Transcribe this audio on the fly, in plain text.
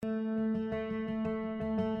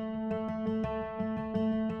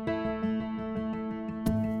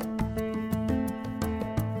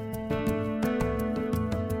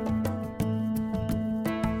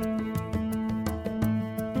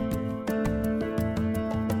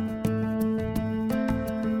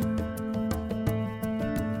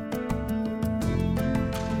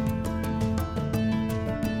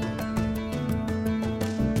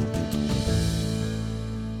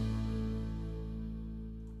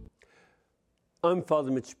I'm Father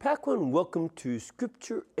Mitch, and welcome to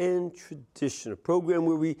Scripture and Tradition, a program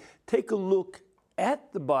where we take a look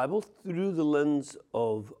at the Bible through the lens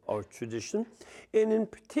of our tradition, and in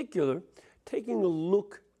particular, taking a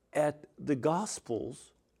look at the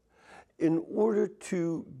Gospels in order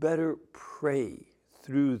to better pray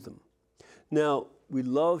through them. Now, we'd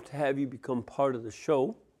love to have you become part of the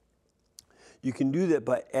show. You can do that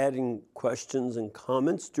by adding questions and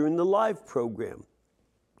comments during the live program,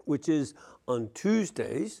 which is on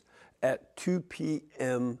Tuesdays at 2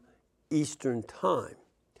 p.m. Eastern Time.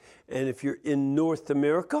 And if you're in North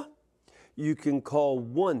America, you can call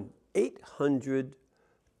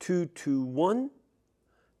 1-800-221-9460,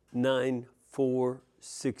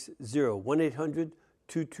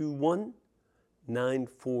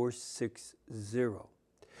 1-800-221-9460.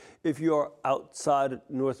 If you are outside of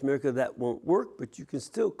North America, that won't work, but you can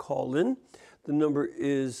still call in. The number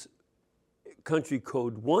is country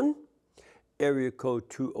code 1, area code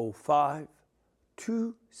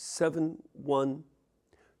 205-271-2980.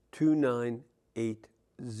 You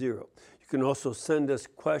can also send us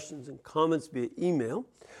questions and comments via email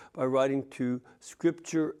by writing to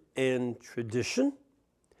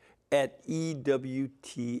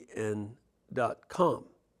scriptureandtradition@ewtn.com.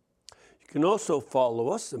 You can also follow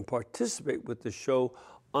us and participate with the show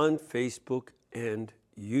on Facebook and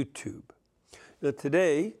YouTube. Now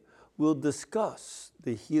today, we'll discuss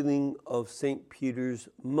the healing of St. Peter's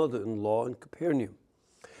mother-in-law in Capernaum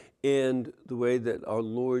and the way that our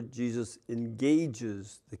Lord Jesus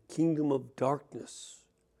engages the kingdom of darkness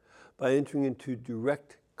by entering into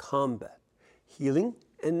direct combat, healing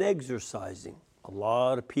and exorcising a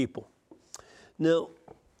lot of people. Now,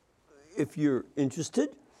 if you're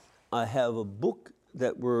interested, I have a book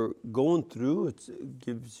that we're going through. It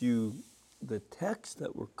gives you the text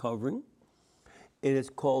that we're covering. And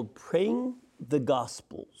it's called Praying the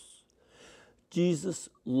Gospels. Jesus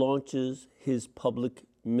launches his public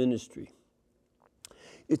ministry.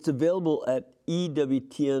 It's available at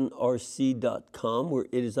ewtnrc.com, where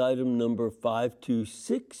it is item number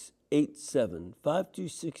 52687.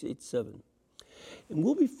 52687. And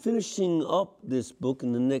we'll be finishing up this book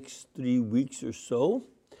in the next 3 weeks or so.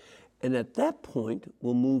 And at that point,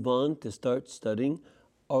 we'll move on to start studying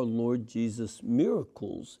our Lord Jesus'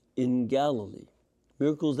 miracles in Galilee.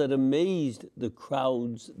 Miracles that amazed the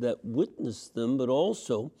crowds that witnessed them, but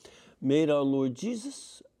also made our Lord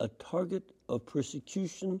Jesus a target of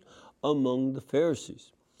persecution among the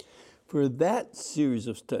Pharisees. For that series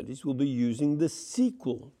of studies, we'll be using the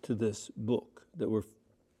sequel to this book that we're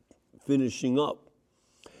finishing up.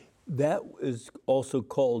 That is also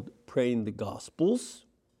called Praying the Gospels,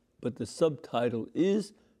 but the subtitle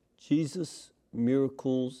is Jesus'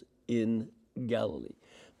 Miracles in Galilee.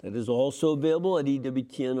 That is also available at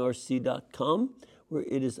ewtnrc.com, where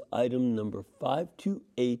it is item number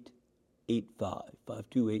 52885.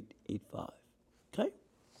 52885. Okay?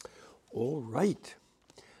 All right.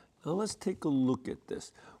 Now let's take a look at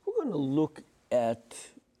this. We're going to look at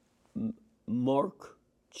Mark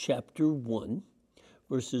chapter 1,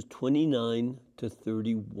 verses 29 to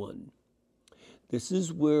 31. This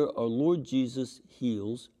is where our Lord Jesus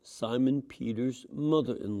heals Simon Peter's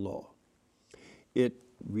mother-in-law. It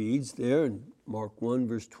reads there in Mark 1,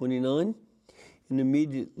 verse 29, and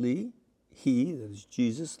immediately he, that is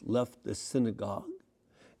Jesus, left the synagogue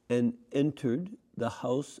and entered the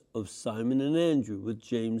house of Simon and Andrew with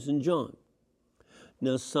James and John.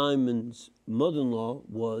 Now Simon's mother-in-law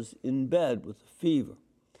was in bed with a fever,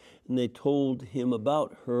 and they told him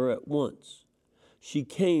about her at once. He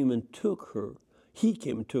came and took her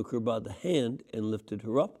by the hand and lifted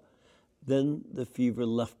her up. Then the fever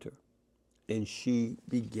left her, and she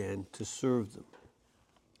began to serve them.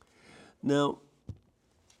 Now,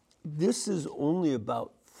 this is only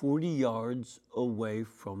about 40 yards away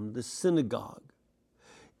from the synagogue.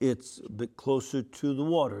 It's a bit closer to the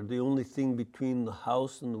water. The only thing between the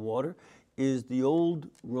house and the water is the old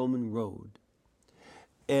Roman road.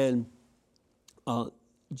 And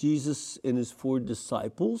Jesus and his 4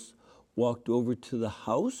 disciples walked over to the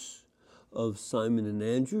house of Simon and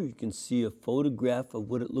Andrew. You can see a photograph of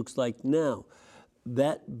what it looks like now.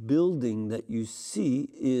 That building that you see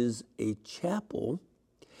is a chapel,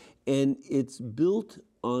 and it's built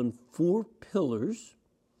on 4 pillars,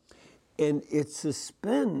 and it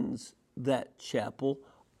suspends that chapel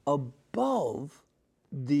above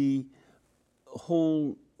the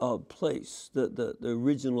whole place, the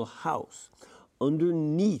original house.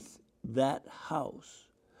 Underneath that house,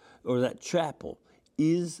 or that chapel,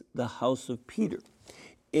 is the house of Peter.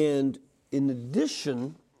 And in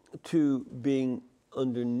addition to being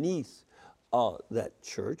underneath that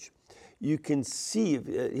church, you can see,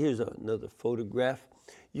 here's another photograph,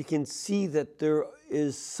 you can see that there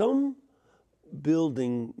is some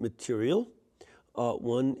building material.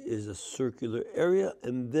 One is a circular area,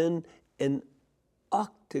 and then an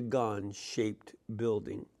octagon-shaped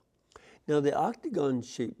building. Now, the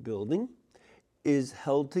octagon-shaped building is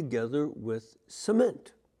held together with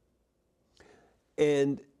cement.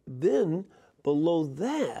 And then below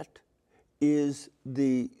that is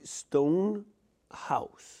the stone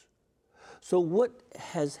house. So what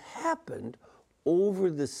has happened over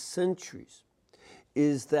the centuries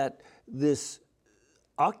is that this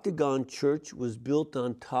octagon church was built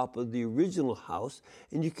on top of the original house,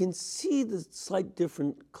 and you can see the slight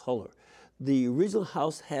different color. The original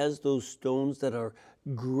house has those stones that are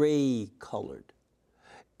gray colored,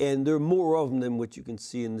 and there are more of them than what you can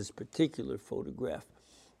see in this particular photograph.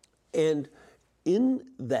 And in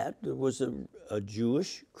that, there was a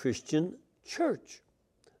Jewish Christian church.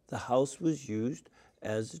 The house was used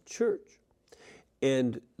as a church.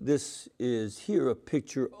 And this is here a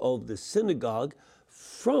picture of the synagogue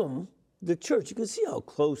from the church. You can see how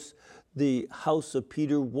close the house of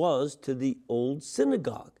Peter was to the old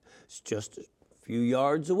synagogue. It's just a few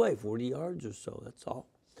yards away, 40 yards or so, that's all.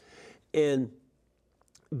 And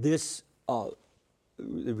this, the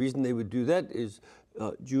reason they would do that is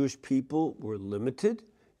Jewish people were limited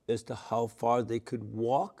as to how far they could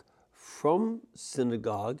walk from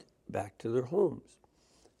synagogue back to their homes.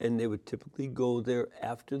 And they would typically go there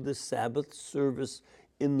after the Sabbath service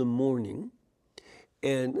in the morning.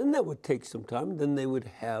 And that would take some time. Then they would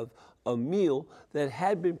have a meal that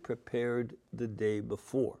had been prepared the day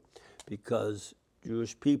before, because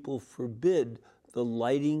Jewish people forbid the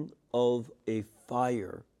lighting of a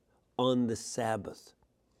fire on the Sabbath.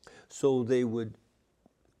 So they would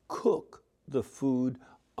cook the food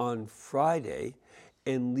on Friday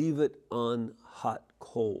and leave it on hot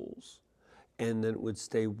coals, and then it would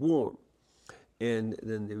stay warm. And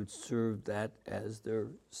then they would serve that as their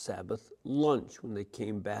Sabbath lunch when they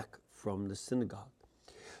came back from the synagogue.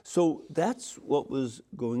 So that's what was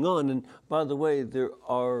going on. And by the way, there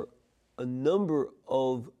are a number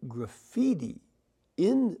of graffiti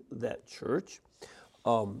in that church.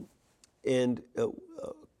 And a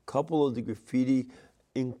couple of the graffiti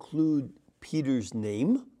include Peter's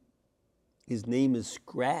name. His name is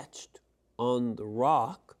scratched on the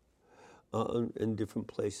rock in different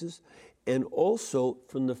places. And also,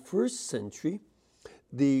 from the first century,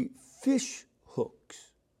 the fish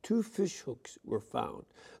hooks, 2 fish hooks were found.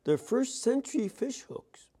 They're first century fish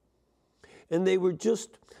hooks. And they were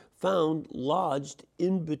just found lodged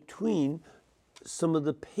in between some of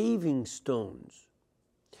the paving stones.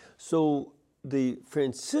 So the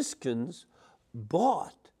Franciscans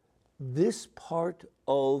bought this part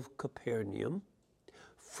of Capernaum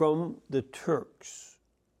from the Turks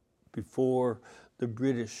before the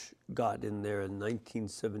British got in there in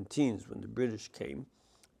 1917, when the British came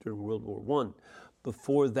during World War I.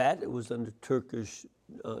 Before that, it was under Turkish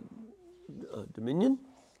dominion,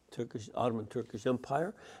 Ottoman Turkish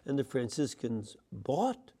Empire, and the Franciscans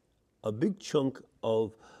bought a big chunk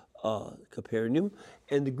of Capernaum,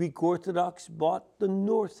 and the Greek Orthodox bought the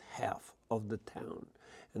north half of the town.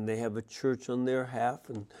 And they have a church on their half,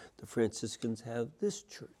 and the Franciscans have this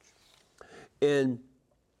church. And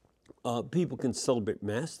people can celebrate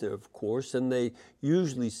Mass there, of course, and they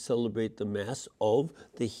usually celebrate the Mass of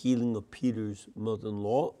the healing of Peter's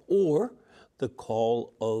mother-in-law, or the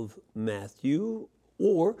call of Matthew,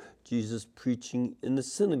 or Jesus preaching in the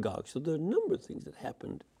synagogue. So there are a number of things that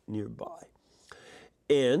happened nearby.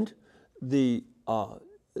 And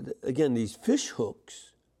again, these fish hooks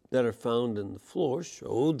that are found in the floor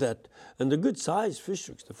show that, and they're good-sized fish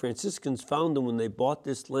hooks. The Franciscans found them when they bought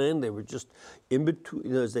this land. They were just in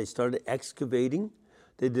between, as they started excavating.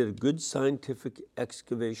 They did a good scientific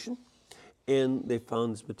excavation, and they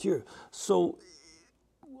found this material. So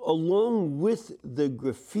along with the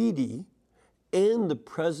graffiti and the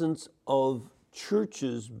presence of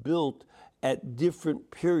churches built at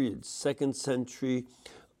different periods, 2nd century,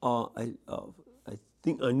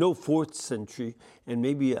 I know 4th century, and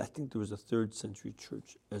maybe I think there was a 3rd century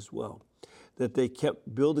church as well, that they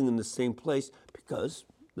kept building in the same place because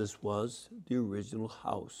this was the original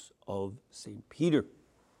house of St. Peter.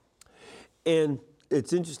 And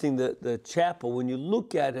it's interesting that the chapel, when you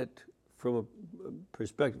look at it from a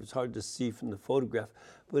perspective, it's hard to see from the photograph,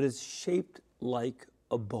 but it's shaped like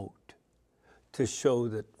a boat to show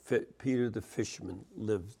that Peter the fisherman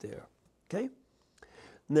lived there. Okay?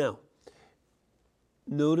 Now,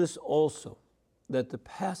 notice also that the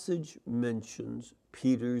passage mentions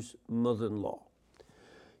Peter's mother-in-law.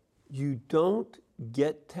 You don't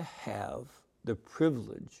get to have the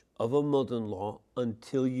privilege of a mother-in-law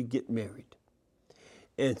until you get married.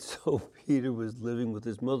 And so Peter was living with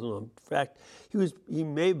his mother-in-law. In fact, he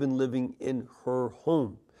may have been living in her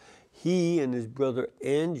home. He and his brother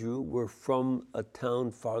Andrew were from a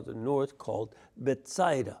town farther north called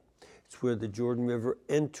Bethsaida. It's where the Jordan River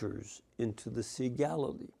enters into the Sea of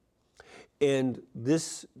Galilee. And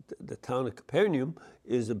the town of Capernaum,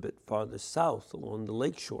 is a bit farther south along the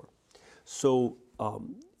lakeshore. So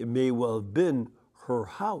it may well have been her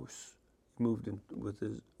house. He moved in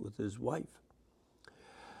with his wife.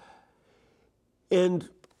 And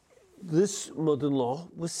this mother-in-law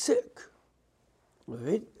was sick,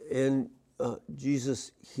 right? And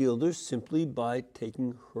Jesus healed her simply by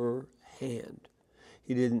taking her hand.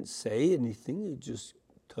 He didn't say anything. He just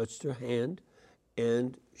touched her hand,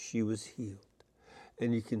 and she was healed.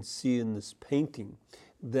 And you can see in this painting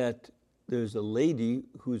that there's a lady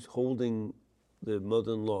who's holding the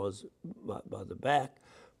mother-in-law's by the back.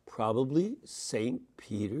 Probably St.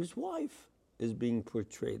 Peter's wife is being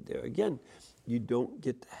portrayed there. Again, you don't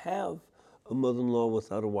get to have a mother-in-law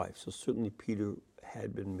without a wife. So certainly Peter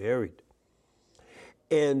had been married.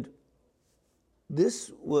 And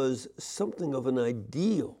this was something of an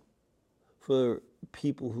ideal for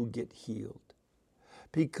people who get healed,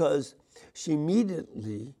 because she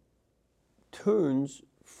immediately turns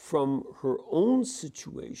from her own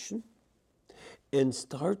situation and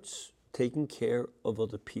starts taking care of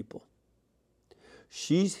other people.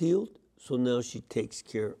 She's healed, so now she takes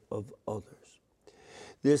care of others.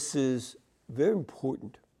 This is very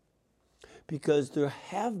important because there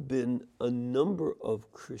have been a number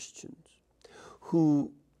of Christians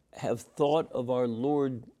who have thought of our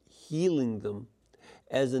Lord healing them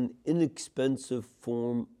as an inexpensive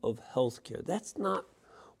form of health care. That's not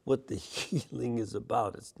what the healing is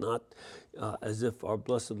about. It's not as if our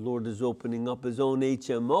blessed Lord is opening up his own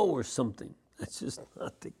HMO or something. That's just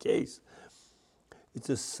not the case. It's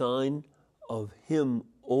a sign of him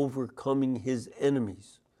overcoming his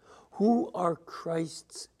enemies. Who are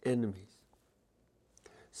Christ's enemies?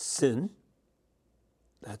 Sin,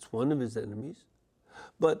 that's one of his enemies.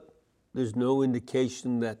 But there's no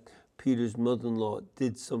indication that Peter's mother-in-law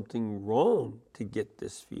did something wrong to get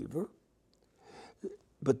this fever.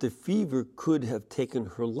 But the fever could have taken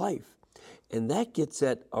her life. And that gets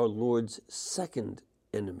at our Lord's second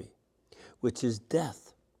enemy, which is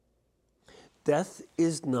death. Death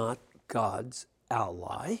is not God's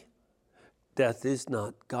ally. Death is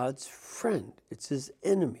not God's friend. It's his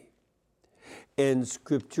enemy. And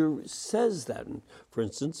Scripture says that. For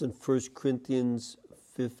instance, in 1 Corinthians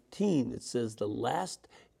 15, it says the last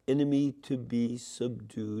enemy to be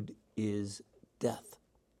subdued is death.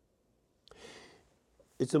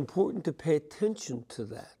 It's important to pay attention to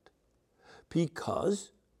that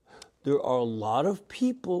because there are a lot of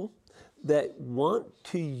people that want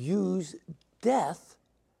to use death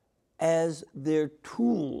as their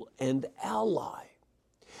tool and ally.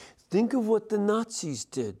 Think of what the Nazis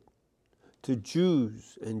did to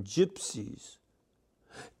Jews and gypsies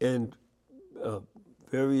and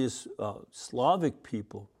various Slavic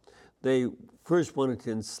people. They first wanted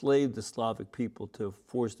to enslave the Slavic people to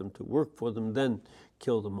force them to work for them, then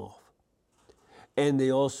kill them off. And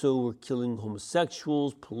they also were killing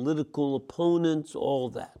homosexuals, political opponents, all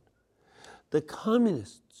that. The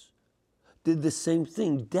communists did the same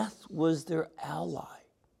thing. Death was their ally.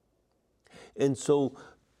 And so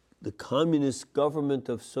the communist government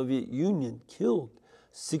of Soviet Union killed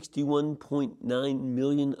 61.9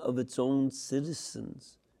 million of its own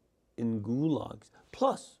citizens in gulags,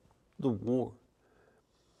 plus the war.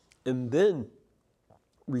 And then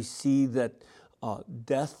we see that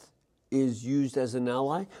death is used as an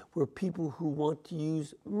ally where people who want to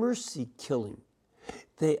use mercy killing,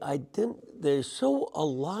 they're so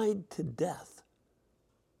allied to death,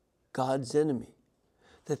 God's enemy,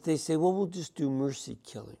 that they say, well, we'll just do mercy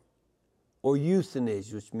killing or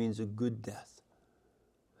euthanasia, which means a good death.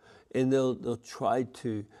 And they'll try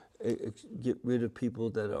to get rid of people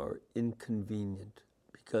that are inconvenient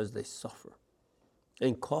because they suffer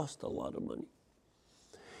and cost a lot of money.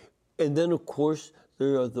 And then, of course,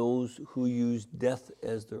 there are those who use death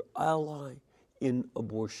as their ally in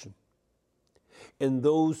abortion, and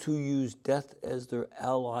those who use death as their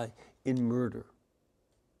ally in murder.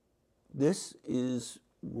 This is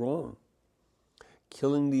wrong.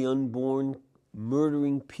 Killing the unborn,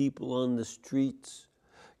 murdering people on the streets,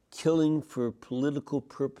 killing for political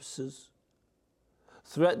purposes,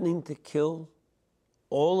 threatening to kill,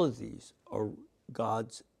 all of these are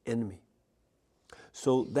God's enemy.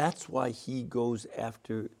 So that's why he goes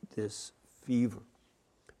after this fever,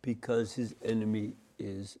 because his enemy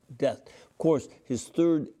is death. Of course, his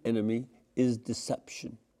third enemy is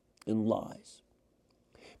deception and lies.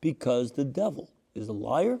 Because the devil is a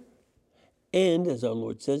liar, and as our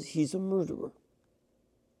Lord says, he's a murderer.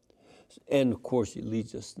 And of course, it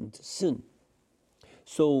leads us into sin.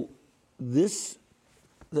 So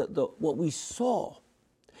what we saw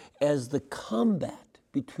as the combat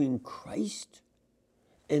between Christ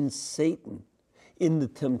and Satan in the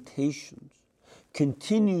temptations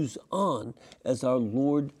continues on as our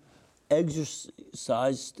Lord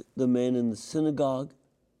exorcised the man in the synagogue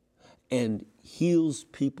and heals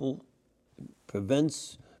people,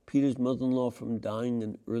 prevents Peter's mother-in-law from dying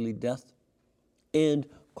an early death, and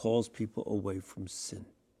calls people away from sin.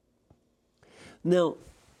 Now,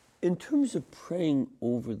 in terms of praying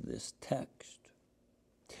over this text,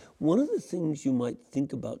 one of the things you might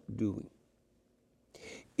think about doing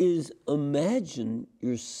is imagine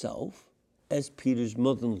yourself as Peter's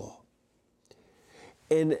mother-in-law.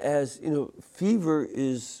 And as, fever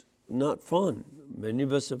is not fun. Many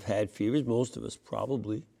of us have had fevers, most of us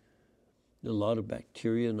probably. There's a lot of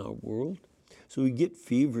bacteria in our world. So we get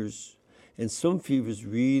fevers, and some fevers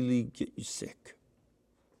really get you sick,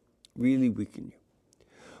 really weaken you.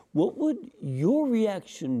 What would your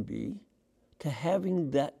reaction be to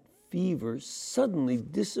having that fever suddenly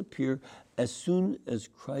disappear as soon as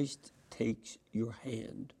Christ takes your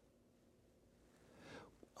hand?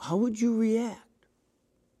 How would you react?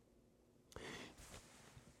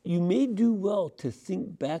 You may do well to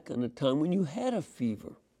think back on a time when you had a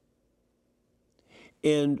fever.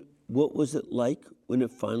 And what was it like when it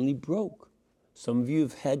finally broke? Some of you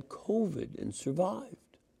have had COVID and survived.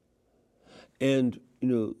 And,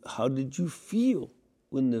 how did you feel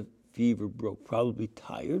when the fever broke? Probably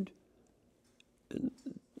tired and,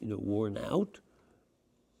 worn out.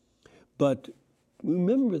 But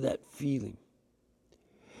remember that feeling.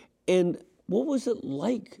 And what was it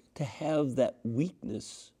like to have that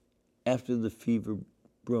weakness after the fever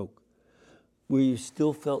broke, where you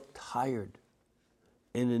still felt tired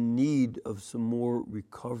and in need of some more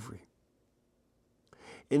recovery?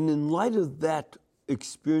 And in light of that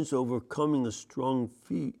experience overcoming a strong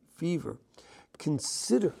fever,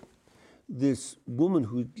 consider this woman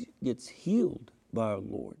who gets healed by our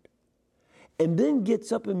Lord and then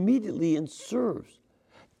gets up immediately and serves.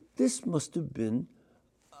 This must have been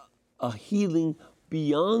a healing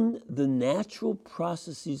beyond the natural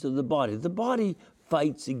processes of the body. The body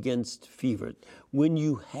fights against fever. When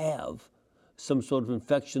you have some sort of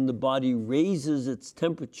infection, the body raises its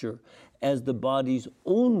temperature as the body's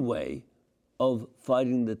own way of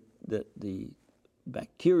fighting the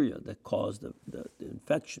bacteria that cause the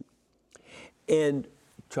infection, and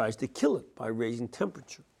tries to kill it by raising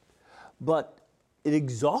temperature. But it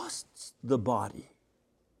exhausts the body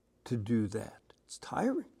to do that. It's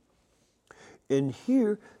tiring. And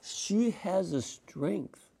here, she has a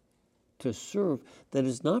strength to serve that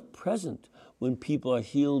is not present when people are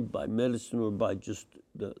healed by medicine or by just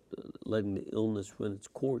letting the illness run its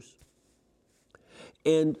course.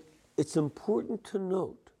 And it's important to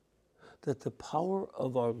note that the power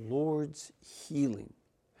of our Lord's healing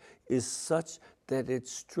is such that it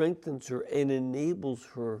strengthens her and enables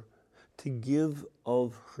her to give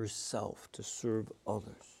of herself to serve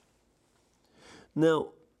others. Now,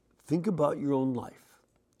 think about your own life.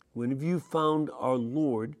 When have you found our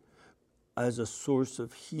Lord as a source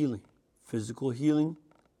of healing? Physical healing,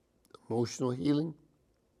 emotional healing,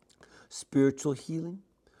 spiritual healing,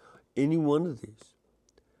 any one of these.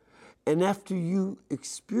 And after you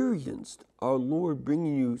experienced our Lord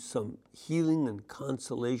bringing you some healing and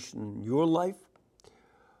consolation in your life,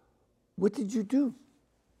 what did you do?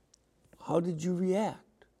 How did you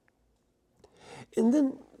react? And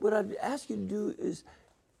then what I'd ask you to do is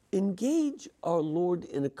engage our Lord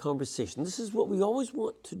in a conversation. This is what we always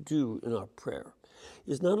want to do in our prayer,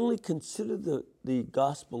 is not only consider the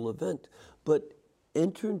gospel event, but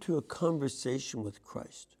enter into a conversation with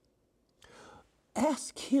Christ.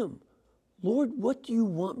 Ask him, Lord, what do you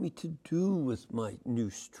want me to do with my new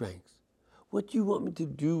strength? What do you want me to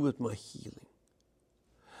do with my healing?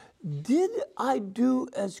 Did I do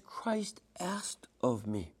as Christ asked of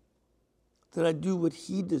me? Did I do what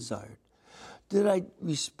he desired? Did I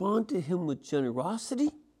respond to him with generosity,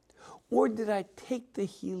 or did I take the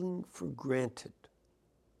healing for granted?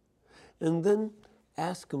 And then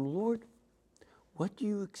ask him, Lord, what do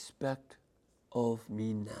you expect of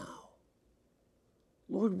me now?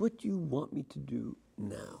 Lord, what do you want me to do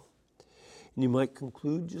now? And you might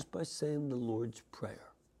conclude just by saying the Lord's Prayer,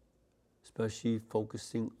 especially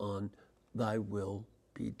focusing on thy will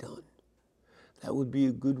be done. That would be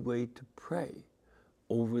a good way to pray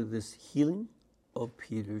over this healing of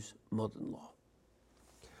Peter's mother-in-law.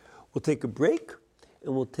 We'll take a break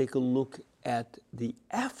and we'll take a look at the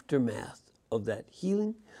aftermath of that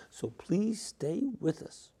healing. So please stay with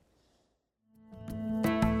us.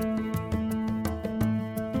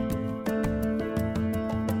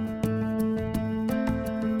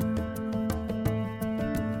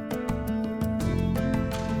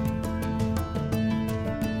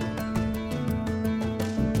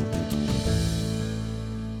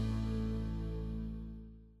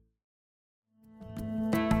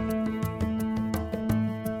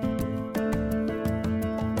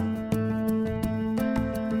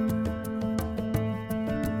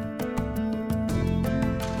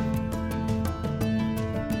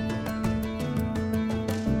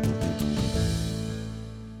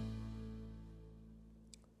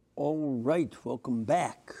 All right, welcome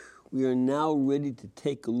back. We are now ready to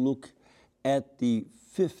take a look at the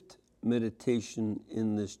fifth meditation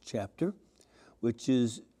in this chapter, which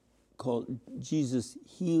is called Jesus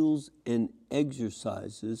Heals and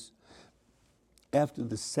Exorcises After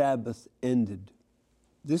the Sabbath Ended.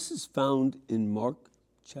 This is found in Mark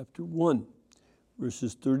chapter 1,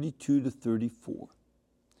 verses 32 to 34.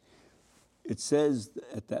 It says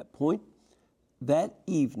at that point, that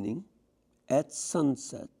evening at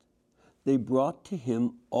sunset, they brought to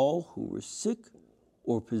him all who were sick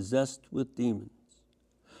or possessed with demons.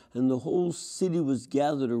 And the whole city was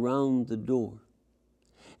gathered around the door.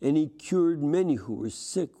 And he cured many who were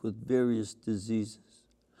sick with various diseases,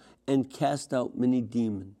 and cast out many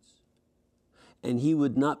demons. And he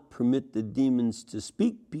would not permit the demons to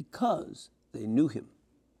speak because they knew him.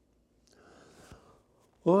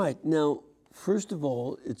 All right, now, first of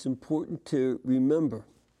all, it's important to remember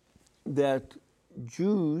that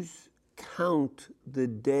Jews count the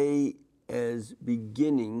day as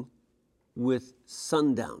beginning with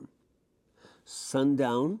sundown.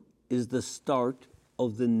 Sundown is the start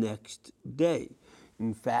of the next day.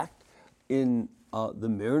 In fact, in the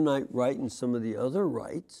Maronite rite and some of the other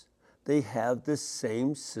rites, they have the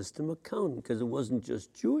same system of counting, because it wasn't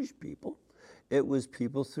just Jewish people, it was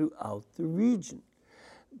people throughout the region.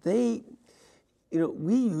 We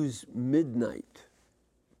use midnight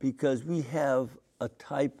because we have a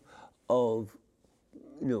type of,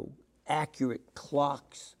 accurate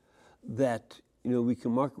clocks that, we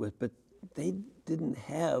can mark with, but they didn't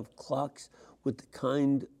have clocks with the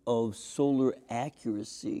kind of solar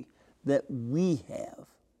accuracy that we have.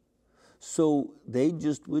 So they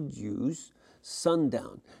just would use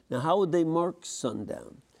sundown. Now, how would they mark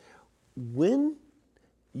sundown? When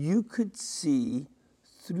you could see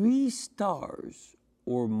 3 stars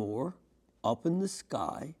or more up in the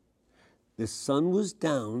sky, the sun was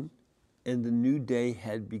down, and the new day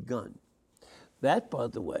had begun. That, by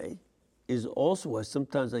the way, is also why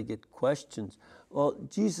sometimes I get questions. Well,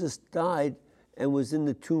 Jesus died and was in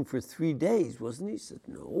the tomb for 3 days, wasn't he? He said,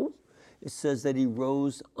 no. It says that he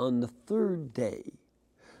rose on the 3rd day.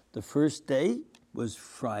 The first day was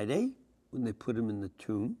Friday, when they put him in the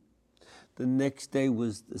tomb. The next day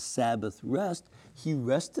was the Sabbath rest. He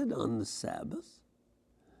rested on the Sabbath.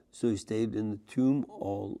 So he stayed in the tomb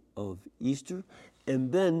all of Easter.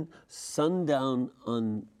 And then sundown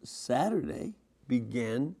on Saturday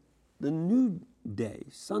began the new day,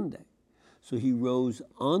 Sunday. So he rose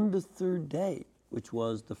on the 3rd day, which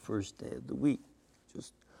was the first day of the week.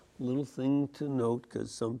 Just a little thing to note,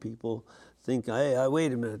 because some people think, hey,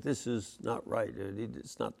 wait a minute, this is not right.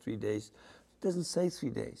 It's not 3 days. It doesn't say 3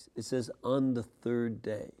 days. It says on the 3rd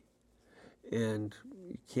day. And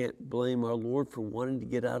you can't blame our Lord for wanting to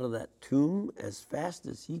get out of that tomb as fast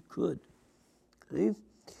as he could. Okay?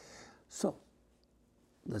 So,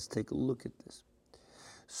 let's take a look at this.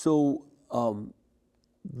 So,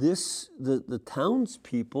 the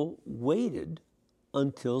townspeople waited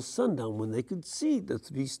until sundown when they could see the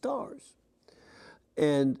 3 stars.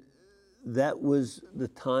 And that was the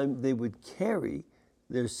time they would carry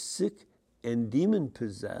their sick and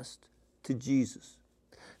demon-possessed to Jesus.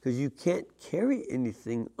 Because you can't carry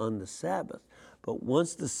anything on the Sabbath. But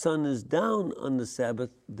once the sun is down on the Sabbath,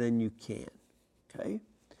 then you can. Okay?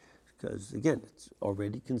 Because, again, it's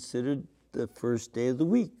already considered the first day of the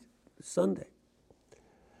week, Sunday.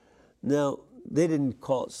 Now, they didn't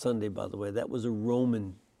call it Sunday, by the way. That was a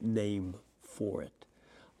Roman name for it.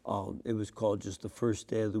 It was called just the first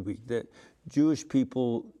day of the week. The Jewish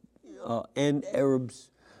people and Arabs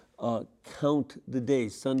count the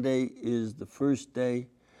days. Sunday is the first day,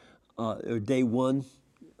 or day 1,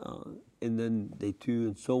 and then day 2,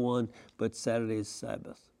 and so on. But Saturday is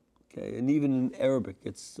Sabbath. Okay, and even in Arabic,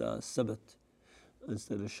 it's Sabbath.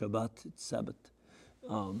 Instead of Shabbat, it's Sabbath.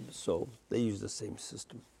 So they use the same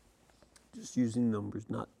system. Just using numbers,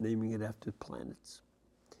 not naming it after planets.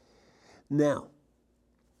 Now,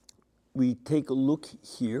 we take a look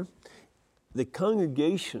here the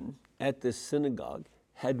congregation at the synagogue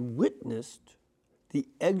had witnessed the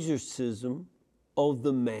exorcism of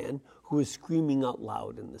the man who was screaming out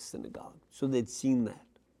loud in the synagogue. So they'd seen that.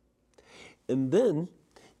 And then,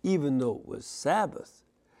 even though it was Sabbath,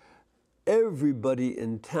 everybody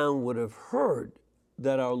in town would have heard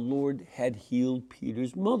that our Lord had healed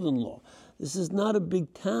Peter's mother-in-law. This is not a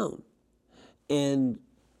big town. And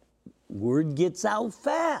word gets out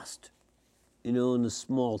fast. You know, in a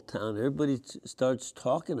small town, everybody starts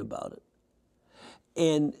talking about it.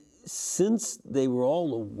 And since they were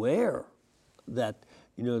all aware that,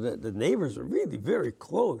 you know, that the neighbors are really very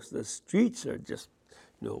close, the streets are just,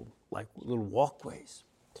 you know, like little walkways.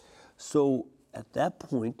 So at that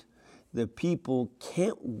point, the people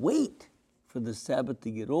can't wait for the Sabbath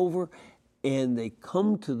to get over, and they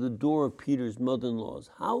come to the door of Peter's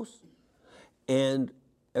mother-in-law's house, and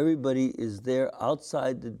everybody is there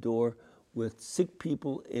outside the door with sick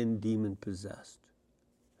people and demon-possessed.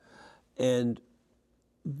 And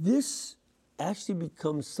this actually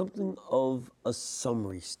becomes something of a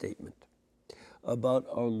summary statement about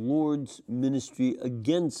our Lord's ministry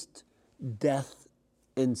against death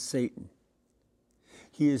and Satan.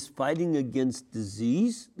 He is fighting against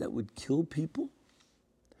disease that would kill people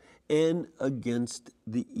and against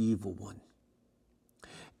the evil one.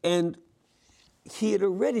 And he had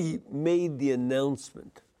already made the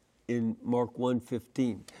announcement in Mark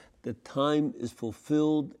 1:15, the time is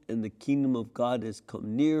fulfilled and the kingdom of God has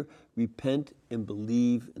come near. Repent and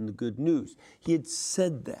believe in the good news. He had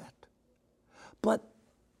said that. But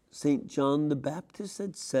St. John the Baptist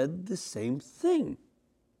had said the same thing.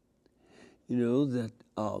 You know, that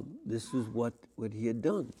this is what he had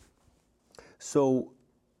done. So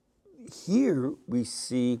here we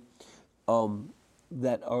see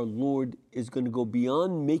that our Lord is going to go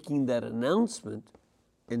beyond making that announcement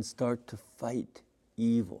and start to fight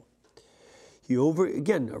evil. He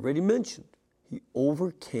already mentioned, he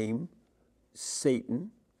overcame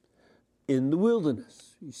Satan in the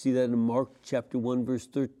wilderness. You see that in Mark chapter 1, verse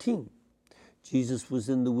 13. Jesus was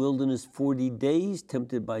in the wilderness 40 days,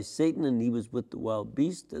 tempted by Satan, and he was with the wild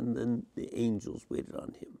beast, and then the angels waited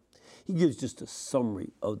on him. He gives just a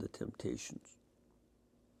summary of the temptations.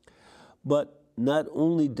 But not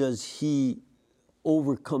only does he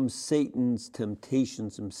overcome Satan's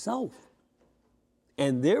temptations himself,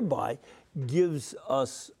 and thereby gives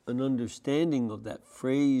us an understanding of that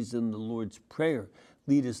phrase in the Lord's Prayer,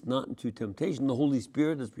 lead us not into temptation. The Holy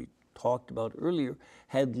Spirit, as we talked about earlier,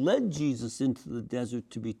 had led Jesus into the desert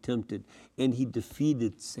to be tempted, and he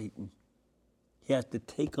defeated Satan. He had to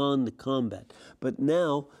take on the combat. But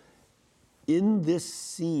now, in this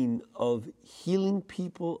scene of healing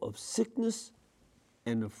people of sickness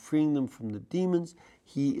and of freeing them from the demons,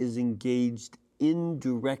 he is engaged in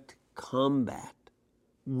direct combat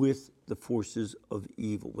with the forces of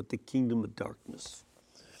evil, with the kingdom of darkness.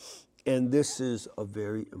 And this is a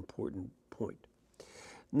very important point.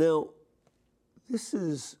 Now, this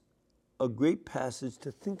is a great passage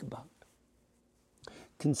to think about.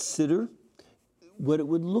 Consider what it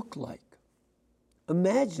would look like.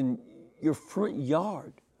 Imagine your front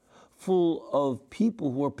yard full of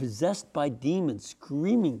people who are possessed by demons,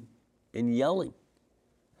 screaming and yelling,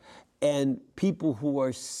 and people who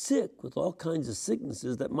are sick with all kinds of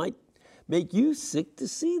sicknesses that might make you sick to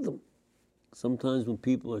see them. Sometimes when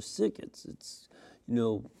people are sick, it's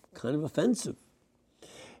kind of offensive.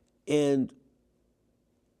 And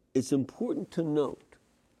it's important to note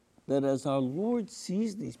that as our Lord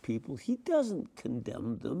sees these people, he doesn't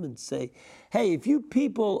condemn them and say, hey, if you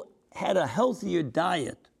people had a healthier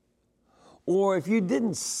diet, or if you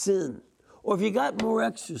didn't sin, or if you got more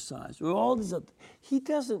exercise, or all these other, he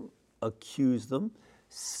doesn't accuse them.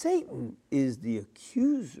 Satan is the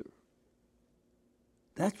accuser.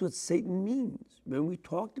 That's what Satan means. Remember, we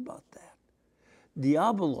talked about that.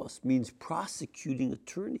 Diabolos means prosecuting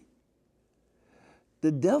attorney.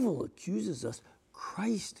 The devil accuses us.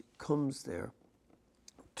 Christ comes there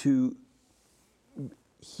to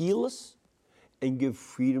heal us and give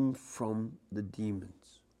freedom from the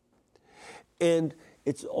demons. And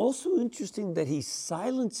it's also interesting that he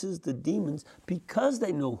silences the demons because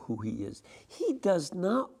they know who he is. He does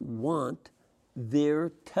not want their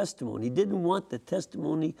testimony. He didn't want the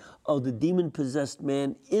testimony of the demon-possessed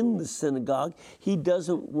man in the synagogue. He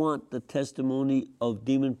doesn't want the testimony of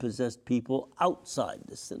demon-possessed people outside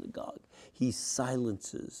the synagogue. He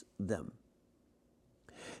silences them.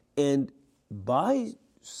 And by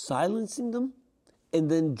silencing them and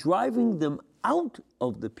then driving them out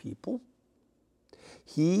of the people,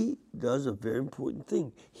 he does a very important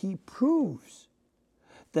thing. He proves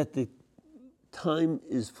that the time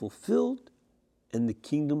is fulfilled and the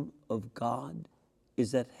kingdom of God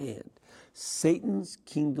is at hand. Satan's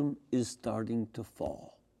kingdom is starting to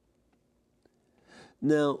fall.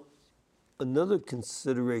 Now, another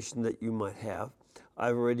consideration that you might have,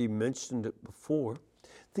 I've already mentioned it before.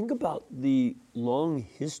 Think about the long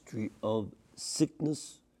history of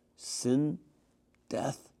sickness, sin,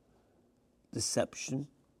 death, deception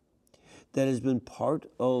that has been part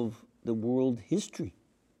of the world history.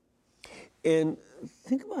 And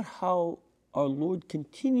think about how our Lord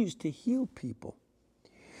continues to heal people.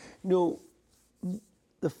 You know,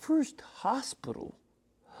 the first hospital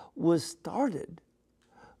was started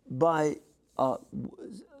by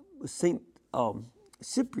Saint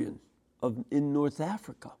Cyprian in North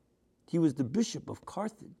Africa. He was the bishop of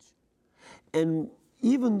Carthage. And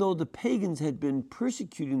even though the pagans had been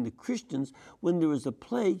persecuting the Christians, when there was a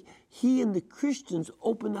plague, he and the Christians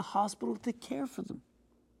opened a hospital to care for them.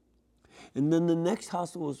 And then the next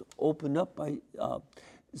hospital was opened up by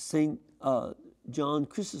St. John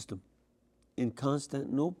Chrysostom in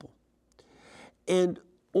Constantinople. And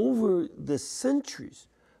over the centuries,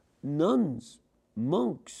 nuns,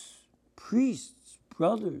 monks, priests,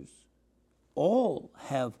 brothers, all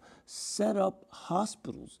have set up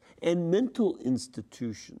hospitals and mental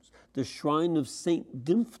institutions. The Shrine of Saint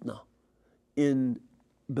Dymphna in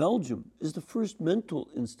Belgium is the first mental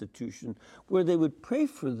institution where they would pray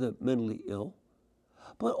for the mentally ill,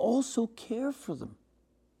 but also care for them.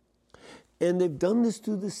 And they've done this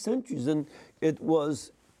through the centuries. And it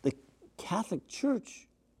was the Catholic Church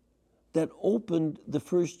that opened the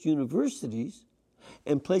first universities,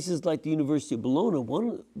 and places like the University of Bologna,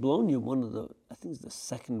 one of the, I think it's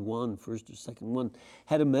the first or second one,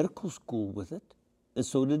 had a medical school with it, and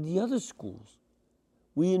so did the other schools.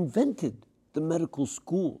 We invented the medical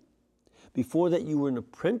school. Before that, you were an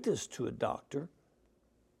apprentice to a doctor,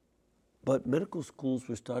 but medical schools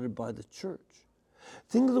were started by the church.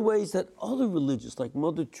 Think of the ways that other religions, like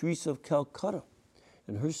Mother Teresa of Calcutta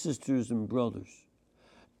and her sisters and brothers,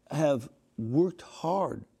 have worked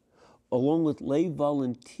hard along with lay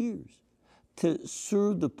volunteers to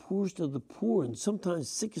serve the poorest of the poor and sometimes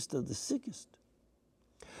sickest of the sickest.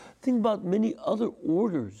 Think about many other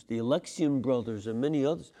orders, the Alexian brothers and many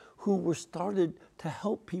others, who were started to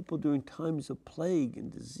help people during times of plague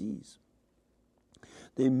and disease.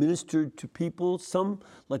 They ministered to people, some,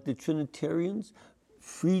 like the Trinitarians,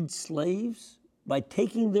 freed slaves by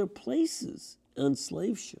taking their places on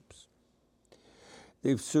slave ships.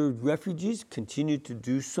 They've served refugees, continue to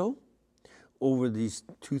do so over these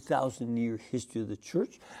 2,000-year history of the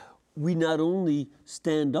church. We not only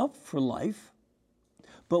stand up for life,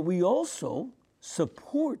 but we also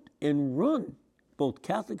support and run, both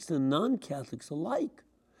Catholics and non-Catholics alike,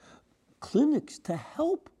 clinics to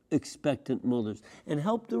help expectant mothers and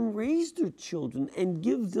help them raise their children and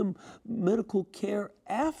give them medical care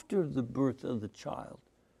after the birth of the child.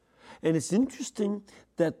 And it's interesting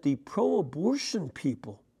that the pro-abortion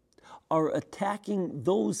people are attacking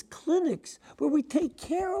those clinics where we take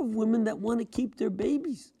care of women that want to keep their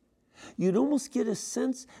babies. You'd almost get a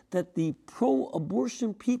sense that the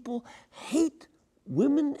pro-abortion people hate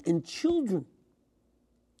women and children.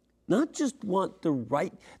 Not just want the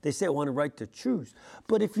right, they say I want a right to choose,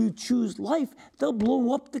 but if you choose life, they'll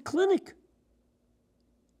blow up the clinic.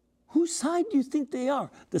 Whose side do you think they are?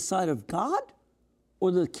 The side of God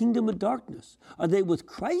or the kingdom of darkness? Are they with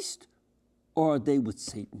Christ or are they with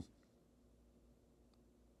Satan?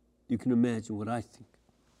 You can imagine what I think.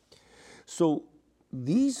 So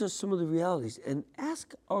these are some of the realities. And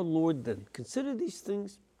ask our Lord then, consider these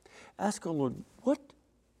things. Ask our Lord, what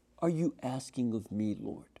are you asking of me,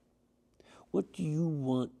 Lord? What do you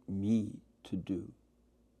want me to do?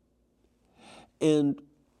 And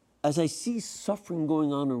as I see suffering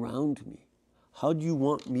going on around me, how do you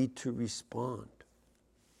want me to respond?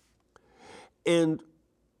 And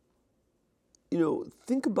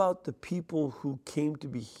think about the people who came to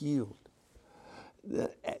be healed.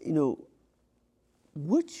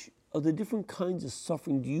 Which of the different kinds of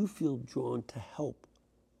suffering do you feel drawn to help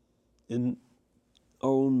in our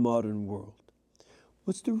own modern world?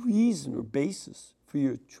 What's the reason or basis for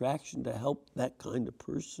your attraction to help that kind of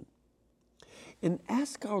person? And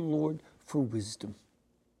ask our Lord for wisdom.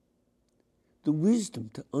 The wisdom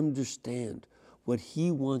to understand what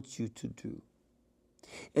He wants you to do.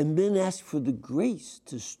 And then ask for the grace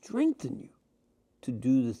to strengthen you to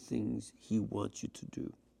do the things He wants you to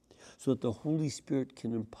do, so that the Holy Spirit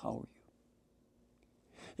can empower you.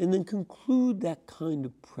 And then conclude that kind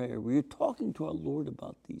of prayer where you're talking to our Lord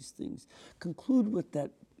about these things. Conclude with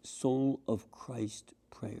that soul of Christ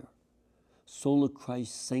prayer. Soul of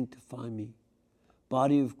Christ, sanctify me.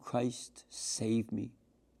 Body of Christ, save me.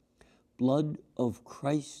 Blood of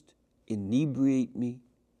Christ, inebriate me.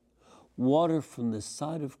 Water from the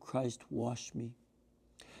side of Christ, wash me.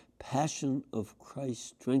 Passion of Christ,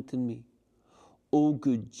 strengthen me. O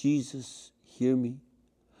good Jesus, hear me.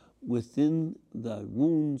 Within thy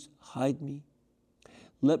wounds, hide me.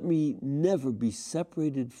 Let me never be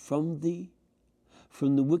separated from thee.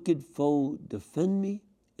 From the wicked foe, defend me.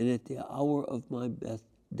 And at the hour of my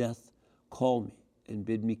death, call me and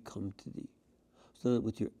bid me come to thee, so that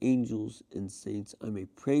with your angels and saints I may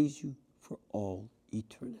praise you for all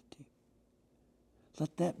eternity.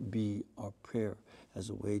 Let that be our prayer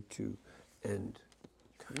as a way to end.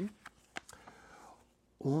 Okay?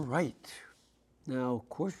 All right. Now, of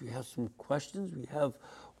course, we have some questions. We have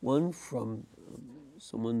one from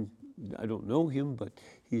someone, I don't know him, but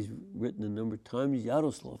he's written a number of times,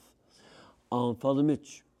 Yaroslav. Father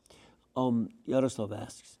Mitch, Yaroslav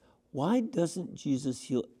asks, why doesn't Jesus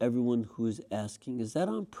heal everyone who is asking? Is that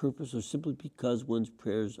on purpose or simply because one's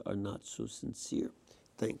prayers are not so sincere?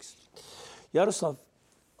 Thanks. Yaroslav,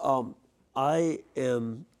 I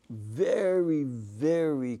am very,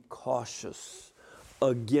 very cautious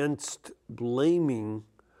against blaming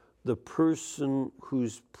the person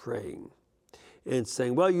who's praying and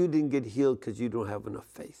saying, well, you didn't get healed because you don't have enough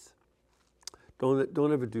faith.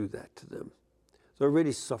 Don't ever do that to them. They're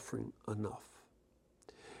already suffering enough.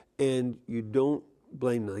 And you don't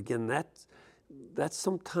blame them. Again, that's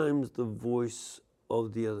sometimes the voice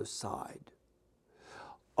of the other side.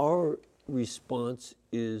 Our response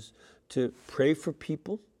is to pray for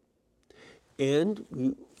people, and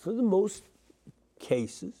for the most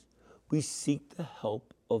cases, we seek the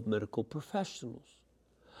help of medical professionals.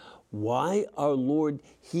 Why our Lord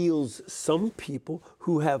heals some people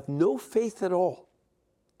who have no faith at all.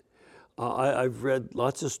 I've read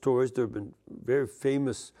lots of stories. There have been very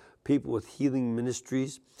famous people with healing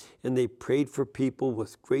ministries, and they prayed for people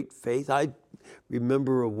with great faith. I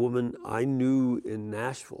remember a woman I knew in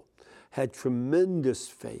Nashville had tremendous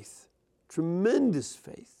faith,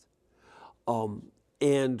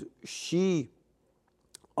 and she,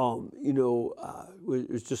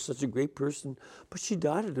 was just such a great person, but she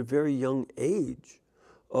died at a very young age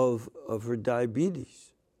of her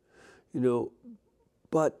diabetes,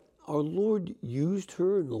 but our Lord used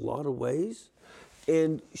her in a lot of ways,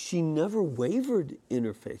 and she never wavered in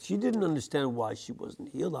her faith. She didn't understand why she wasn't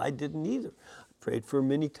healed. I didn't either. I prayed for her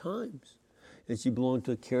many times. And she belonged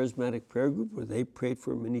to a charismatic prayer group where they prayed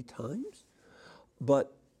for her many times,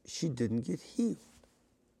 but she didn't get healed.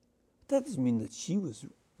 That doesn't mean that she was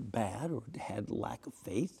bad or had a lack of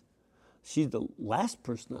faith. She's the last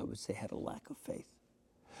person I would say had a lack of faith.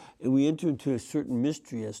 And we enter into a certain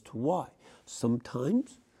mystery as to why.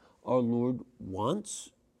 Sometimes our Lord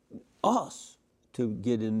wants us to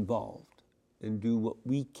get involved and do what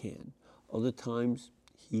we can. Other times,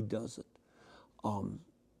 he doesn't.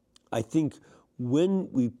 I think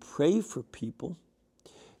when we pray for people,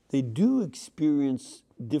 they do experience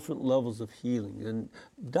different levels of healing. And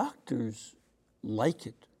doctors like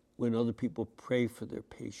it when other people pray for their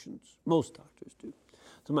patients. Most doctors do.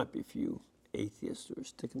 There might be a few atheists who are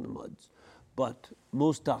stick in the muds. But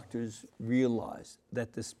most doctors realize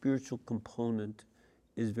that the spiritual component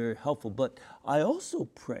is very helpful. But I also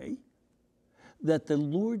pray that the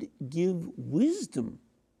Lord give wisdom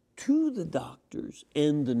to the doctors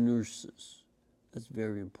and the nurses. That's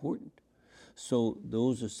very important. So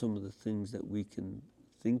those are some of the things that we can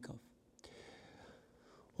think of.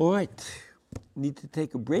 All right, need to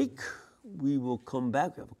take a break. We will come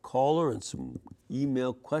back. We have a caller and some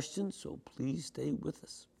email questions, so please stay with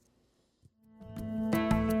us.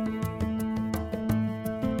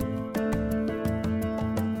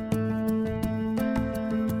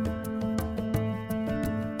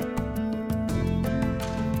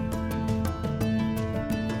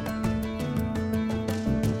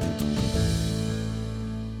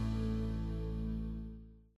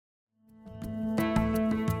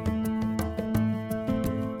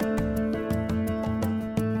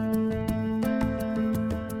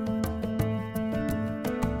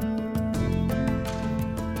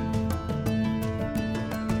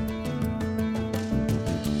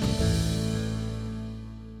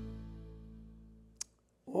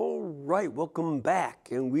 Right, welcome back.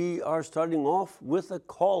 And we are starting off with a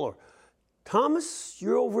caller. Thomas,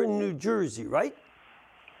 you're over in New Jersey, right?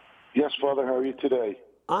 Yes, Father. How are you today?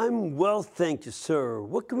 I'm well, thank you, sir.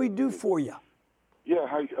 What can we do for you? Yeah,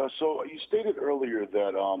 hi. So you stated earlier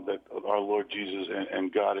that that our Lord Jesus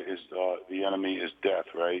and God is the enemy is death,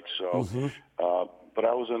 right? So, but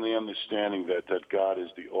I was in the understanding that God is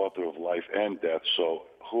the author of life and death. So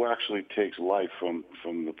who actually takes life from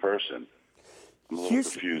the person? I'm a little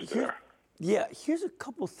confused there. Yeah, here's a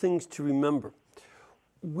couple things to remember.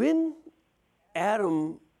 When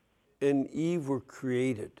Adam and Eve were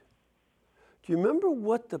created, do you remember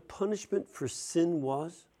what the punishment for sin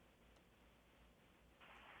was?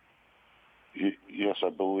 Yes, I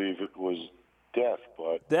believe it was death,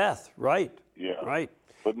 but Death, right? yeah, right.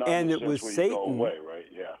 but not And in the it sense was where Satan. you go away, right?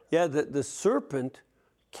 Yeah. Yeah, the serpent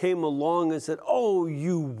came along and said, "Oh,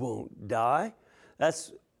 you won't die."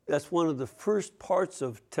 That's one of the first parts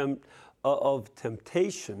of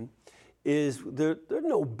temptation. Is there are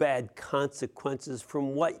no bad consequences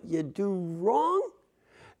from what you do wrong,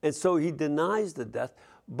 and so he denies the death.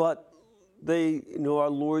 But our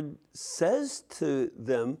Lord says to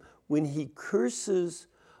them when he curses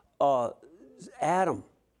Adam.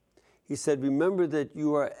 He said, "Remember that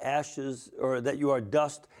you are ashes, or that you are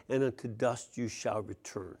dust, and unto dust you shall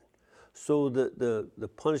return." So the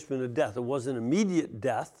punishment of death, it wasn't immediate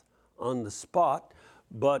death on the spot,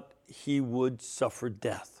 but he would suffer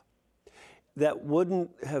death. That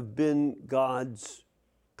wouldn't have been God's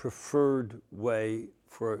preferred way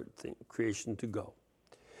for creation to go.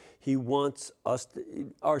 He wants us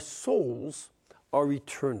our souls are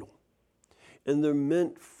eternal, and they're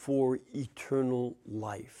meant for eternal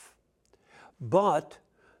life. But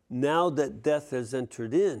now that death has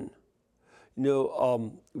entered in,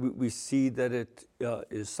 we see that it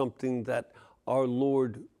is something that our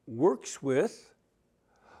Lord works with.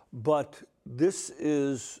 But this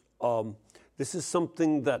is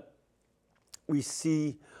something that we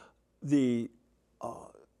see the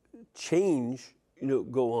change,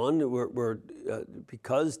 go on where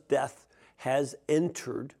because death has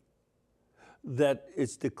entered, that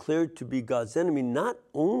it's declared to be God's enemy, not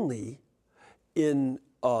only in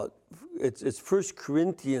it's 1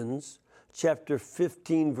 Corinthians chapter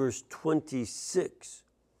 15, verse 26.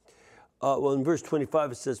 In verse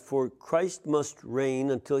 25 it says, "For Christ must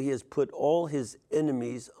reign until he has put all his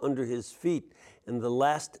enemies under his feet, and the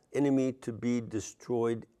last enemy to be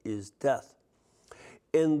destroyed is death."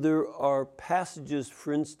 And there are passages,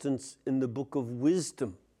 for instance, in the book of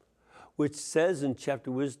Wisdom, which says in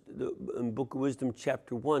Book of Wisdom,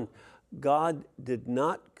 chapter 1, God did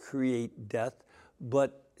not create death,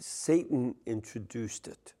 but Satan introduced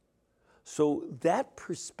it. So that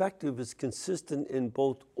perspective is consistent in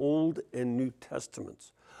both Old and New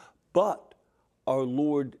Testaments. But our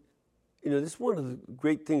Lord, this is one of the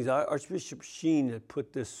great things, Archbishop Sheen had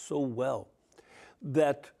put this so well,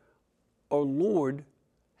 that our Lord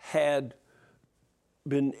had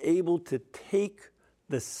been able to take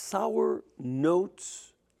the sour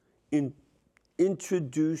notes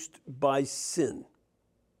introduced by sin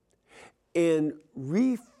and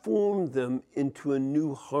reform them into a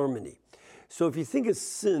new harmony. So if you think of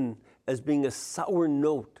sin as being a sour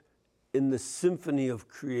note in the symphony of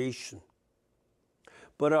creation,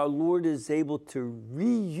 but our Lord is able to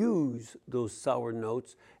reuse those sour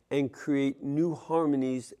notes and create new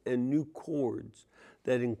harmonies and new chords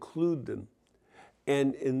that include them.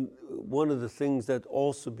 And one of the things that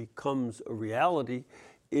also becomes a reality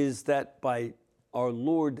is that by our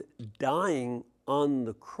Lord dying on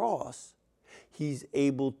the cross, he's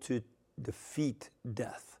able to defeat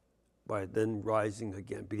death by then rising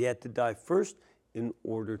again. But he had to die first in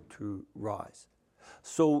order to rise.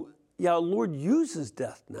 So, yeah, our Lord uses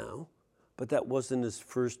death now, but that wasn't his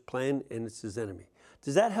first plan, and it's his enemy.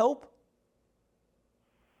 Does that help?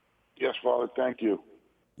 Yes, Father, thank you.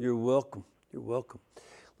 You're welcome. You're welcome.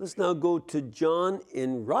 Let's now go to John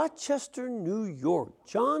in Rochester, New York.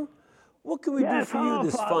 John, what can we do for you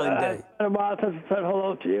this fine day? Father, said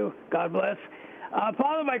hello to you. God bless.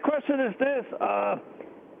 Father, my question is this.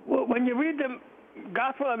 When you read the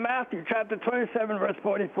Gospel of Matthew, chapter 27, verse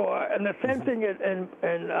 44, and the same thing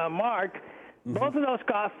in Mark, both of those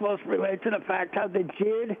Gospels relate to the fact how they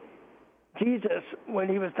jeered Jesus when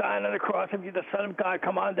he was dying on the cross. If you're the Son of God,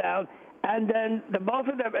 come on down. And then both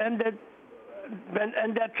of them ended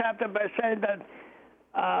that chapter by saying that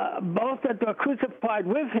both that were crucified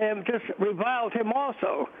with him just reviled him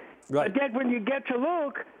also. Right. But then when you get to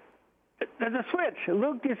Luke, there's a switch.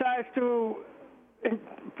 Luke decides to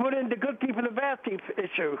put in the good thief and the bad thief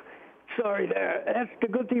issue. Sorry there. That's the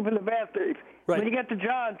good thief and the bad thief. Right. When you get to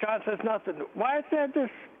John, John says nothing. Why is there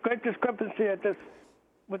this great discrepancy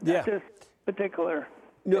with this particular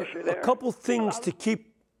issue there? A couple things to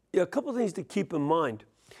keep in mind.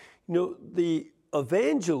 The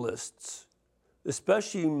evangelists,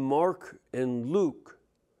 especially Mark and Luke,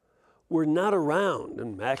 were not around.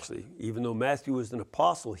 And actually, even though Matthew was an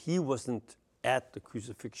apostle, he wasn't at the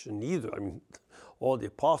crucifixion either. I mean, all the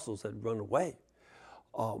apostles had run away.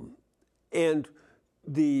 And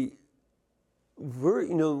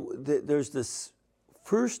there's this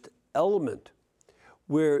first element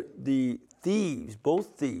where the thieves,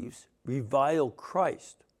 both thieves, revile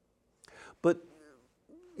Christ. But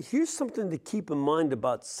here's something to keep in mind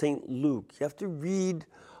about St. Luke. You have to read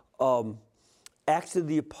Acts of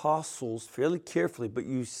the Apostles fairly carefully, but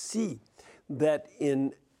you see that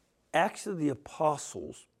in Acts of the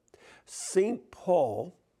Apostles, St.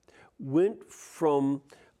 Paul went from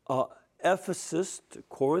Ephesus to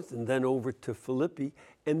Corinth and then over to Philippi,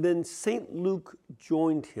 and then St. Luke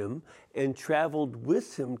joined him and traveled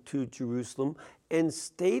with him to Jerusalem and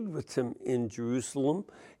stayed with him in Jerusalem,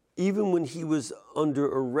 even when he was under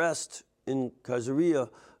arrest in Caesarea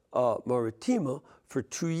Maritima for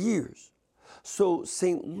 2 years. So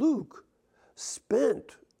St. Luke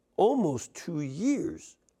spent almost 2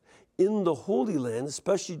 years in the Holy Land,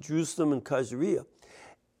 especially Jerusalem and Caesarea,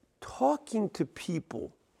 talking to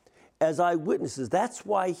people as eyewitnesses. That's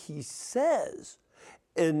why he says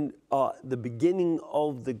in the beginning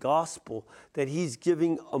of the gospel that he's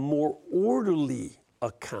giving a more orderly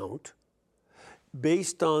account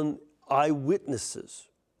based on eyewitnesses,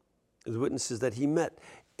 the witnesses that he met.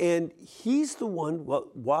 And he's the one,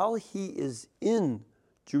 while he is in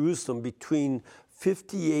Jerusalem between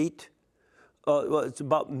 58, it's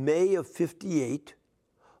about May of 58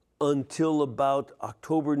 until about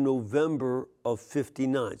October, November of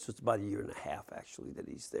 59. So it's about a year and a half, actually, that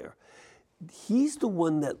he's there. He's the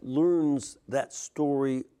one that learns that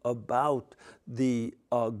story about the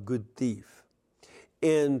good thief.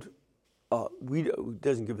 And he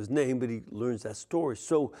doesn't give his name, but he learns that story.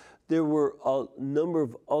 So there were a number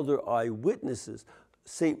of other eyewitnesses.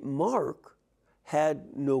 St. Mark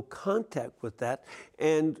had no contact with that.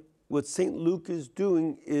 And what St. Luke is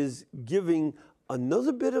doing is giving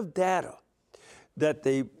another bit of data that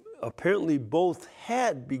they apparently both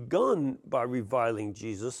had begun by reviling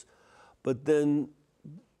Jesus, but then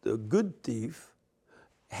the good thief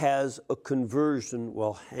has a conversion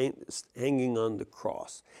while hanging on the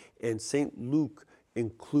cross. And St. Luke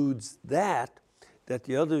includes that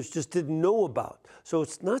the others just didn't know about. So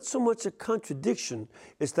it's not so much a contradiction,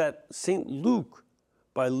 it's that St. Luke,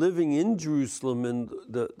 by living in Jerusalem in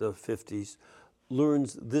the 50s,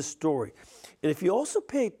 learns this story. And if you also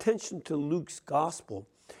pay attention to Luke's gospel,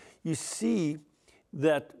 you see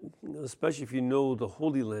that, especially if you know the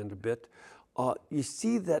Holy Land a bit, you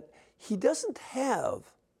see that he doesn't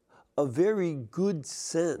have a very good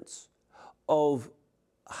sense of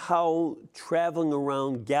how traveling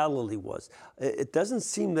around Galilee was. It doesn't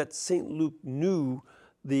seem that St. Luke knew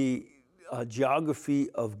the geography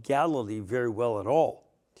of Galilee very well at all.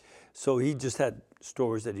 So he just had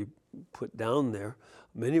stories that he put down there,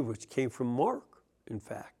 many of which came from Mark, in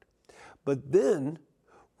fact. But then,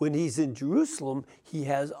 when he's in Jerusalem, he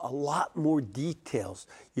has a lot more details.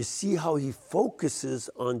 You see how he focuses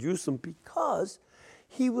on Jerusalem because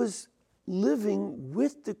he was living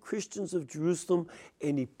with the Christians of Jerusalem,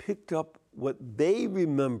 and he picked up what they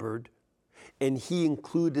remembered, and he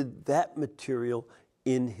included that material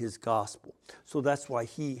in his gospel. So that's why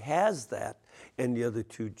he has that, and the other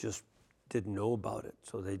two just didn't know about it,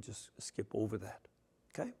 so they just skip over that.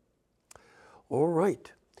 Okay? All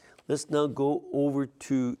right. Let's now go over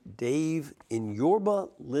to Dave in Yorba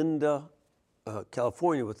Linda,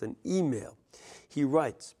 California, with an email. He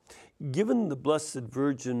writes, given the Blessed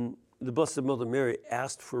Mother Mary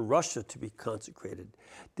asked for Russia to be consecrated,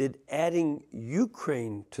 did adding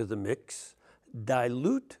Ukraine to the mix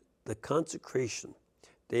dilute the consecration?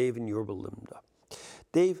 Dave in Yorba Linda.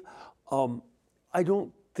 Dave, I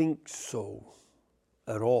don't think so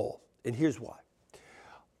at all, and here's why.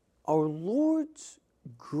 Our Lord's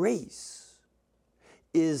grace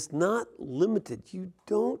is not limited. You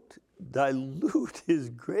don't dilute his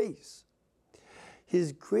grace.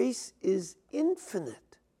 His grace is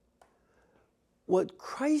infinite. What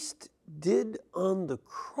Christ did on the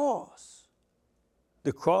cross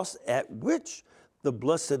at which the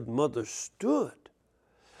Blessed Mother stood,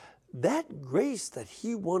 that grace that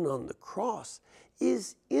he won on the cross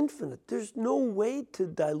is infinite. There's no way to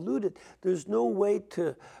dilute it. There's no way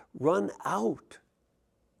to run out.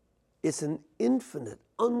 It's an infinite,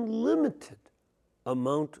 unlimited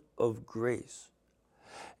amount of grace.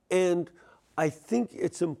 And I think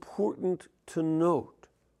it's important to note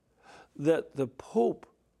that the Pope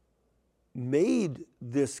made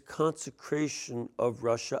this consecration of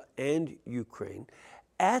Russia and Ukraine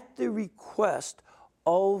at the request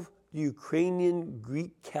of the Ukrainian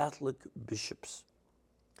Greek Catholic bishops.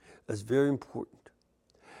 That's very important.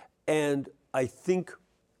 And I think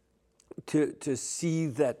to see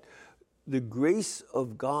that the grace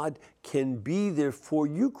of God can be there for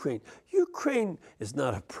Ukraine. Ukraine is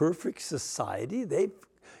not a perfect society.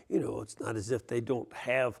 It's not as if they don't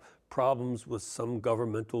have problems with some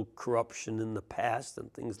governmental corruption in the past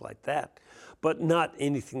and things like that, but not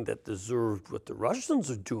anything that deserved what the Russians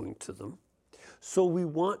are doing to them. So we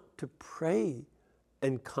want to pray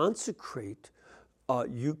and consecrate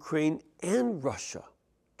Ukraine and Russia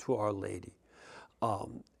to Our Lady.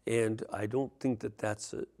 And I don't think that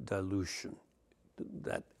that's a dilution.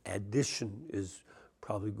 That addition is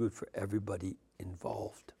probably good for everybody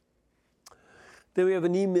involved. Then we have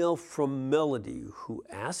an email from Melody who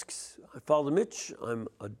asks, Father Mitch, I'm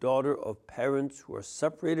a daughter of parents who are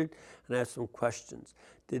separated and I have some questions.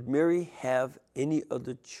 Did Mary have any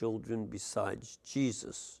other children besides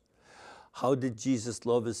Jesus? How did Jesus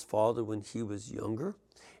love his father when he was younger?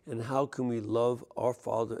 And how can we love our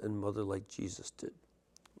father and mother like Jesus did?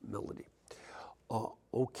 Melody.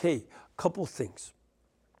 Okay, a couple things.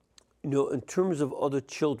 In terms of other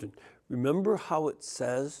children, remember how it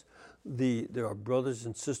says there are brothers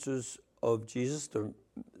and sisters of Jesus.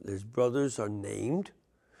 His brothers are named,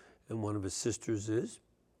 and one of his sisters is.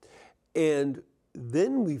 And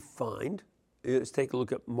then we find, let's take a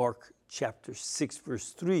look at Mark chapter 6, verse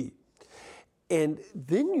 3. And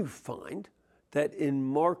then you find that in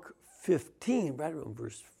Mark 15, right around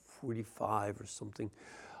verse 45 or something,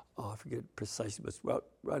 I forget precisely, but it's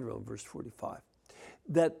right around verse 45,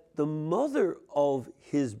 that the mother of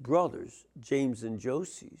his brothers, James and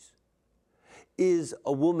Joses, is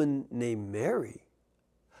a woman named Mary,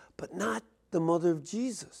 but not the mother of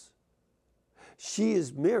Jesus. She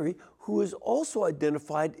is Mary, who is also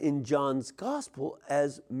identified in John's gospel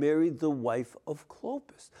as Mary, the wife of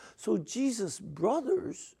Clopas. So Jesus'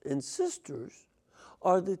 brothers and sisters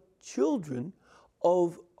are the children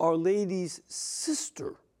of Our Lady's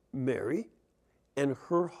sister, Mary, and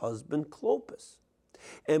her husband, Clopas.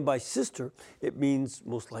 And by sister, it means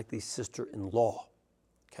most likely sister-in-law,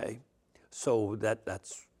 okay? So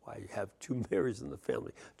that's why you have two Marys in the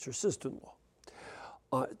family. It's her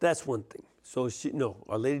sister-in-law. That's one thing. So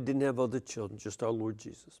Our Lady didn't have other children, just our Lord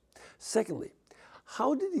Jesus. Secondly,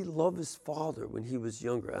 how did he love his father when he was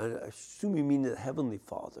younger? I assume you mean the Heavenly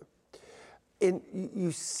Father. And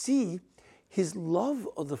you see, his love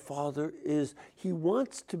of the Father is he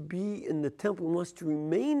wants to be in the temple, he wants to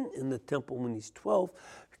remain in the temple when he's 12,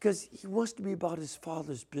 because he wants to be about his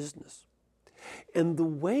Father's business. And the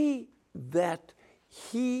way that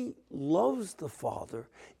he loves the Father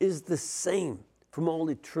is the same from all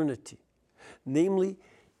eternity. Namely,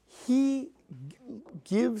 he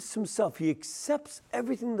gives himself, he accepts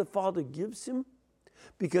everything the Father gives him,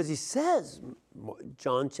 because he says,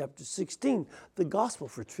 John chapter 16, the gospel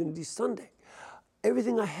for Trinity Sunday,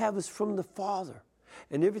 everything I have is from the Father,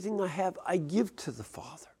 and everything I have I give to the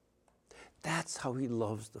Father. That's how he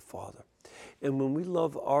loves the Father. And when we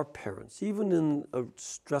love our parents, even in a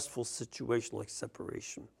stressful situation like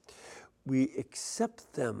separation, we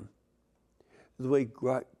accept them the way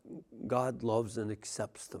God loves and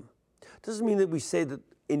accepts them. Doesn't mean that we say that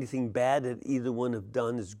anything bad that either one have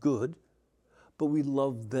done is good, but we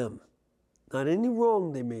love them. Not any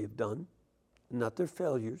wrong they may have done, not their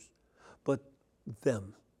failures, but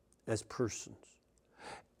them as persons.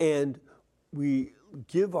 And we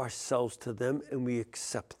give ourselves to them and we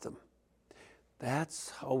accept them. That's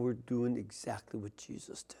how we're doing exactly what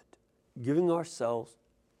Jesus did, giving ourselves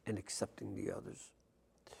and accepting the others.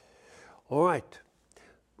 All right.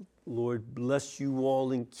 Lord bless you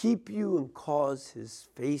all and keep you and cause his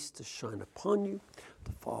face to shine upon you,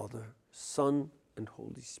 the Father, Son, and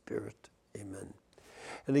Holy Spirit. Amen.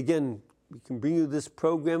 And again, we can bring you this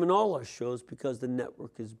program and all our shows because the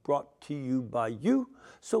network is brought to you by you.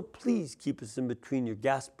 So please keep us in between your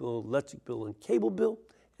gas bill, electric bill, and cable bill,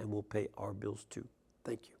 and we'll pay our bills too.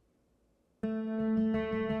 Thank you.